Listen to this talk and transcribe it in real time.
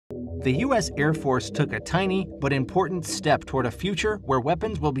The U.S. Air Force took a tiny but important step toward a future where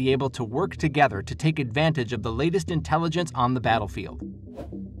weapons will be able to work together to take advantage of the latest intelligence on the battlefield.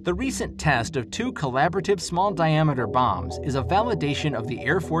 The recent test of two collaborative small-diameter bombs is a validation of the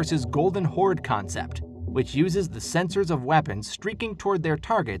Air Force's Golden Horde concept, which uses the sensors of weapons streaking toward their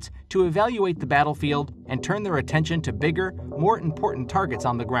targets to evaluate the battlefield and turn their attention to bigger, more important targets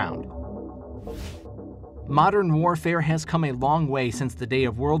on the ground. Modern warfare has come a long way since the day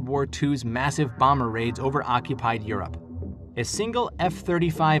of World War II's massive bomber raids over occupied Europe. A single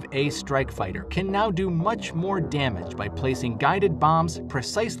F-35A strike fighter can now do much more damage by placing guided bombs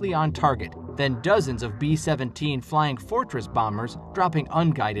precisely on target than dozens of B-17 Flying Fortress bombers dropping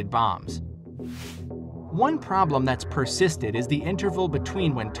unguided bombs. One problem that's persisted is the interval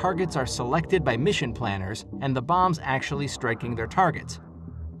between when targets are selected by mission planners and the bombs actually striking their targets.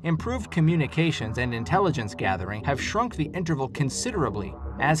 Improved communications and intelligence gathering have shrunk the interval considerably,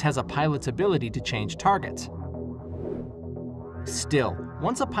 as has a pilot's ability to change targets. Still,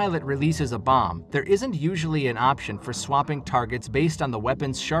 once a pilot releases a bomb, there isn't usually an option for swapping targets based on the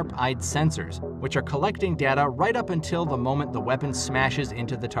weapon's sharp-eyed sensors, which are collecting data right up until the moment the weapon smashes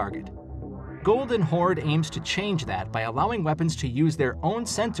into the target. Golden Horde aims to change that by allowing weapons to use their own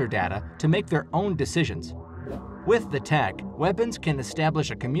sensor data to make their own decisions. With the tech, weapons can establish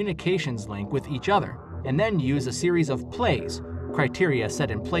a communications link with each other and then use a series of plays, criteria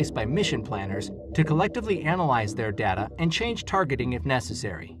set in place by mission planners, to collectively analyze their data and change targeting if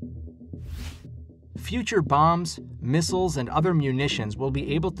necessary. Future bombs, missiles, and other munitions will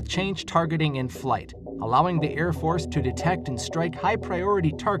be able to change targeting in flight, allowing the Air Force to detect and strike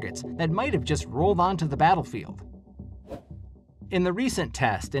high-priority targets that might have just rolled onto the battlefield. In the recent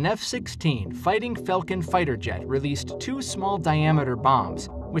test, an F-16 Fighting Falcon fighter jet released two small-diameter bombs,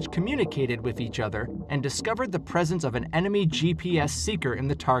 which communicated with each other and discovered the presence of an enemy GPS seeker in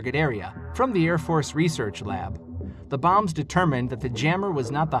the target area. From the Air Force Research Lab, the bombs determined that the jammer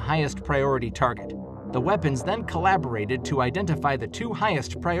was not the highest priority target. The weapons then collaborated to identify the two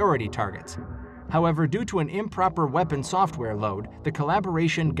highest priority targets. However, due to an improper weapon software load, the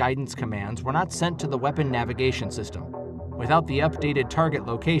collaboration guidance commands were not sent to the weapon navigation system. Without the updated target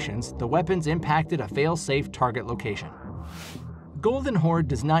locations, the weapons impacted a fail-safe target location. Golden Horde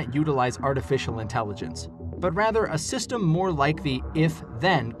does not utilize artificial intelligence, but rather a system more like the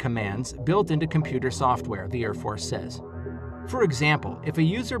if-then commands built into computer software, the Air Force says. For example, if a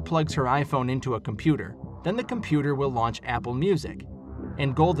user plugs her iPhone into a computer, then the computer will launch Apple Music.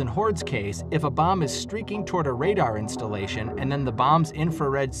 In Golden Horde's case, if a bomb is streaking toward a radar installation and then the bomb's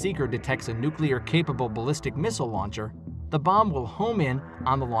infrared seeker detects a nuclear-capable ballistic missile launcher, the bomb will home in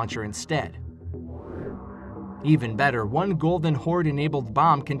on the launcher instead. Even better, one Golden Horde-enabled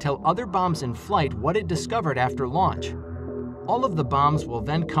bomb can tell other bombs in flight what it discovered after launch. All of the bombs will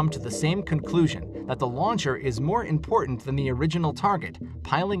then come to the same conclusion, that the launcher is more important than the original target,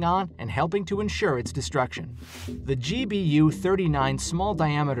 piling on and helping to ensure its destruction. The GBU-39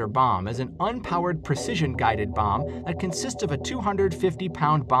 small-diameter bomb is an unpowered precision-guided bomb that consists of a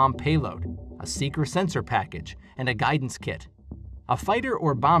 250-pound bomb payload, a seeker sensor package, and a guidance kit. A fighter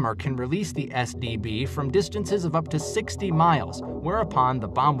or bomber can release the SDB from distances of up to 60 miles, whereupon the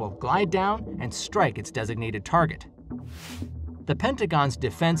bomb will glide down and strike its designated target. The Pentagon's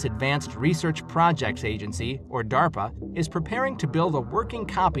Defense Advanced Research Projects Agency, or DARPA, is preparing to build a working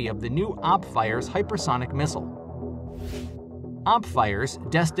copy of the new OpFires hypersonic missile. OpFires,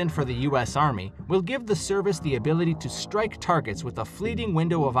 destined for the U.S. Army, will give the service the ability to strike targets with a fleeting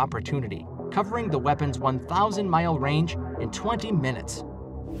window of opportunity, covering the weapon's 1,000-mile range in 20 minutes.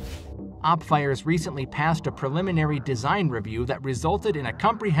 OpFires recently passed a preliminary design review that resulted in a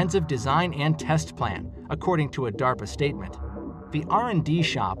comprehensive design and test plan, according to a DARPA statement. The R&D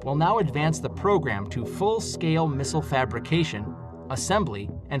shop will now advance the program to full-scale missile fabrication, assembly,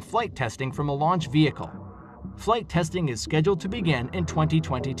 and flight testing from a launch vehicle. Flight testing is scheduled to begin in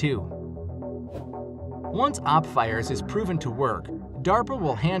 2022. Once OpFires is proven to work, DARPA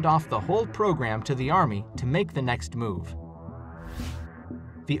will hand off the whole program to the Army to make the next move.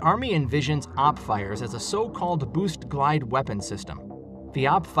 The Army envisions OpFires as a so-called boost glide weapon system. The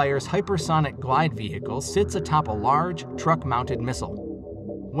OpFires hypersonic glide vehicle sits atop a large, truck-mounted missile.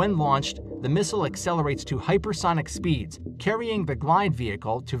 When launched, the missile accelerates to hypersonic speeds, carrying the glide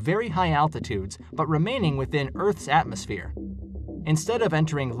vehicle to very high altitudes but remaining within Earth's atmosphere. Instead of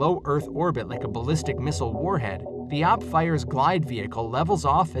entering low Earth orbit like a ballistic missile warhead, the OpFires glide vehicle levels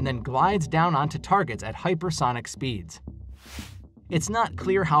off and then glides down onto targets at hypersonic speeds. It's not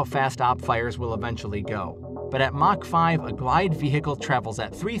clear how fast OpFires will eventually go, but at Mach 5, a glide vehicle travels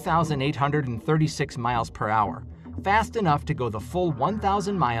at 3,836 miles per hour, fast enough to go the full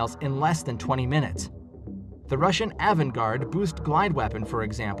 1,000 miles in less than 20 minutes. The Russian Avangard boost glide weapon, for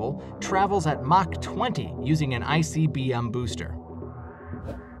example, travels at Mach 20 using an ICBM booster.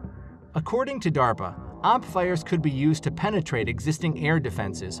 According to DARPA, OP-fires could be used to penetrate existing air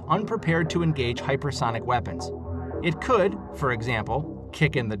defenses unprepared to engage hypersonic weapons. It could, for example,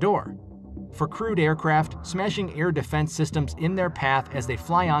 kick in the door. For crewed aircraft, smashing air defense systems in their path as they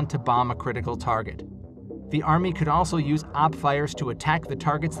fly on to bomb a critical target. The Army could also use OP-fires to attack the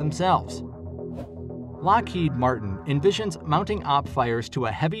targets themselves. Lockheed Martin envisions mounting OP-fires to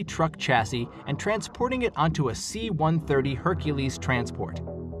a heavy truck chassis and transporting it onto a C-130 Hercules transport.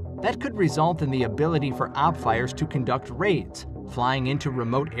 That could result in the ability for OP-fires to conduct raids, flying into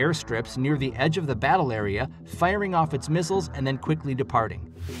remote airstrips near the edge of the battle area, firing off its missiles and then quickly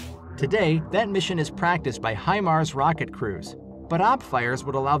departing. Today, that mission is practiced by HIMARS rocket crews, but OP-fires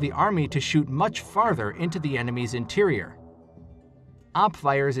would allow the Army to shoot much farther into the enemy's interior.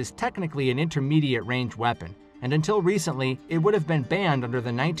 OP-fires is technically an intermediate-range weapon, and until recently, it would have been banned under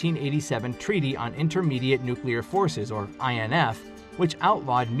the 1987 Treaty on Intermediate Nuclear Forces, or INF, which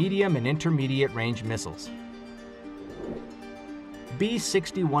outlawed medium and intermediate-range missiles.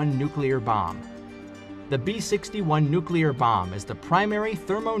 B-61 nuclear bomb. The B-61 nuclear bomb is the primary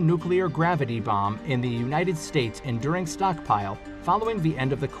thermonuclear gravity bomb in the United States' enduring stockpile following the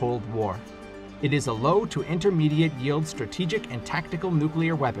end of the Cold War. It is a low to intermediate yield strategic and tactical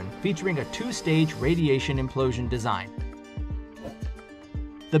nuclear weapon featuring a two-stage radiation implosion design.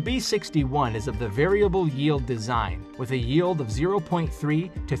 The B-61 is of the variable yield design, with a yield of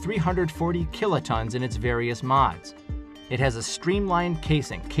 0.3 to 340 kilotons in its various mods. It has a streamlined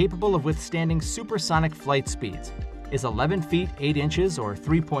casing capable of withstanding supersonic flight speeds, is 11 feet 8 inches or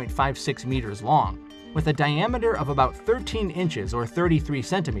 3.56 meters long, with a diameter of about 13 inches or 33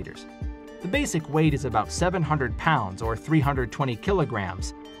 centimeters. The basic weight is about 700 pounds or 320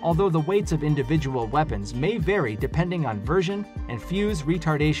 kilograms, although the weights of individual weapons may vary depending on version and fuse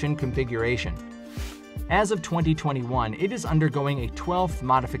retardation configuration. As of 2021, it is undergoing a 12th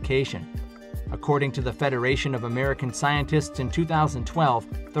modification. According to the Federation of American Scientists in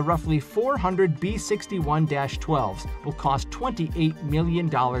 2012, the roughly 400 B-61-12s will cost $28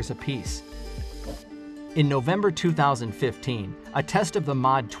 million apiece. In November 2015, a test of the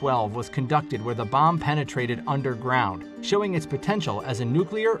Mod 12 was conducted where the bomb penetrated underground, showing its potential as a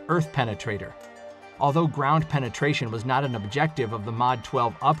nuclear earth penetrator. Although ground penetration was not an objective of the Mod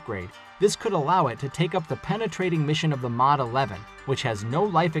 12 upgrade, this could allow it to take up the penetrating mission of the Mod 11, which has no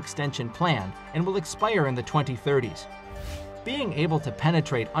life extension planned and will expire in the 2030s. Being able to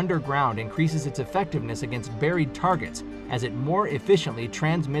penetrate underground increases its effectiveness against buried targets as it more efficiently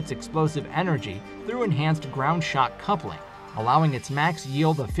transmits explosive energy through enhanced ground shock coupling, allowing its max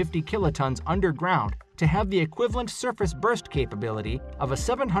yield of 50 kilotons underground to have the equivalent surface burst capability of a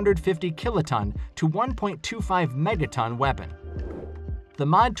 750 kiloton to 1.25 megaton weapon. The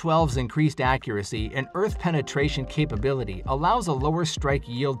Mod 12's increased accuracy and earth penetration capability allows a lower strike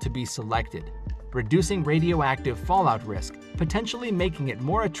yield to be selected, reducing radioactive fallout risk, potentially making it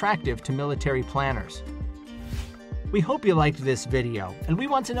more attractive to military planners. We hope you liked this video, and we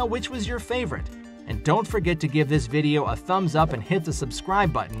want to know which was your favorite. And don't forget to give this video a thumbs up and hit the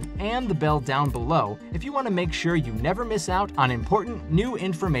subscribe button and the bell down below if you want to make sure you never miss out on important new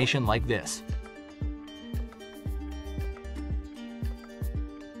information like this.